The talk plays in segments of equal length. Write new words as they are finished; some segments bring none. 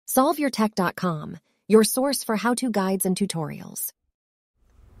SolveYourTech.com, your source for how-to guides and tutorials.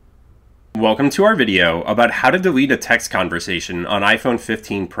 Welcome to our video about how to delete a text conversation on iPhone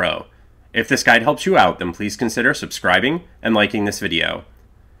 15 Pro. If this guide helps you out, then please consider subscribing and liking this video.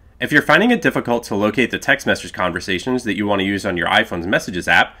 If you're finding it difficult to locate the text message conversations that you want to use on your iPhone's Messages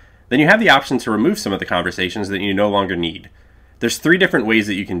app, then you have the option to remove some of the conversations that you no longer need. There's 3 different ways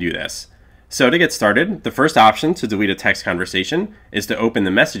that you can do this. So to get started, the first option to delete a text conversation is to open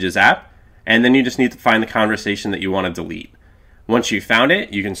the Messages app, and then you just need to find the conversation that you want to delete. Once you've found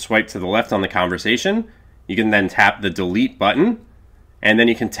it, you can swipe to the left on the conversation. You can then tap the delete button, and then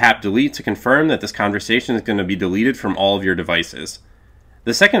you can tap delete to confirm that this conversation is going to be deleted from all of your devices.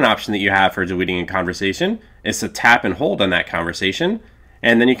 The second option that you have for deleting a conversation is to tap and hold on that conversation,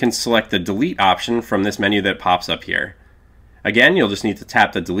 and then you can select the delete option from this menu that pops up here. Again, you'll just need to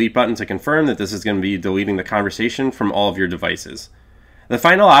tap the delete button to confirm that this is going to be deleting the conversation from all of your devices. The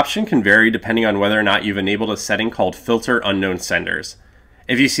final option can vary depending on whether or not you've enabled a setting called Filter Unknown Senders.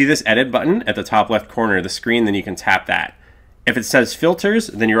 If you see this edit button at the top left corner of the screen, then you can tap that. If it says filters,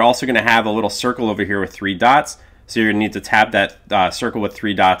 then you're also going to have a little circle over here with 3 dots, so you're going to need to tap that circle with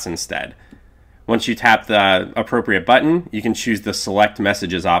 3 dots instead. Once you tap the appropriate button, you can choose the Select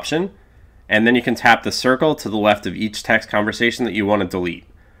Messages option, and then you can tap the circle to the left of each text conversation that you want to delete.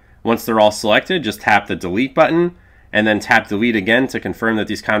 Once they're all selected, just tap the delete button, and then tap delete again to confirm that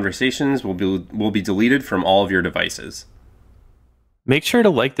these conversations will be deleted from all of your devices. Make sure to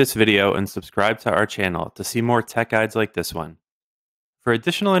like this video and subscribe to our channel to see more tech guides like this one. For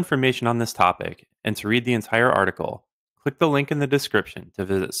additional information on this topic and to read the entire article, click the link in the description to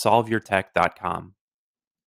visit SolveYourTech.com.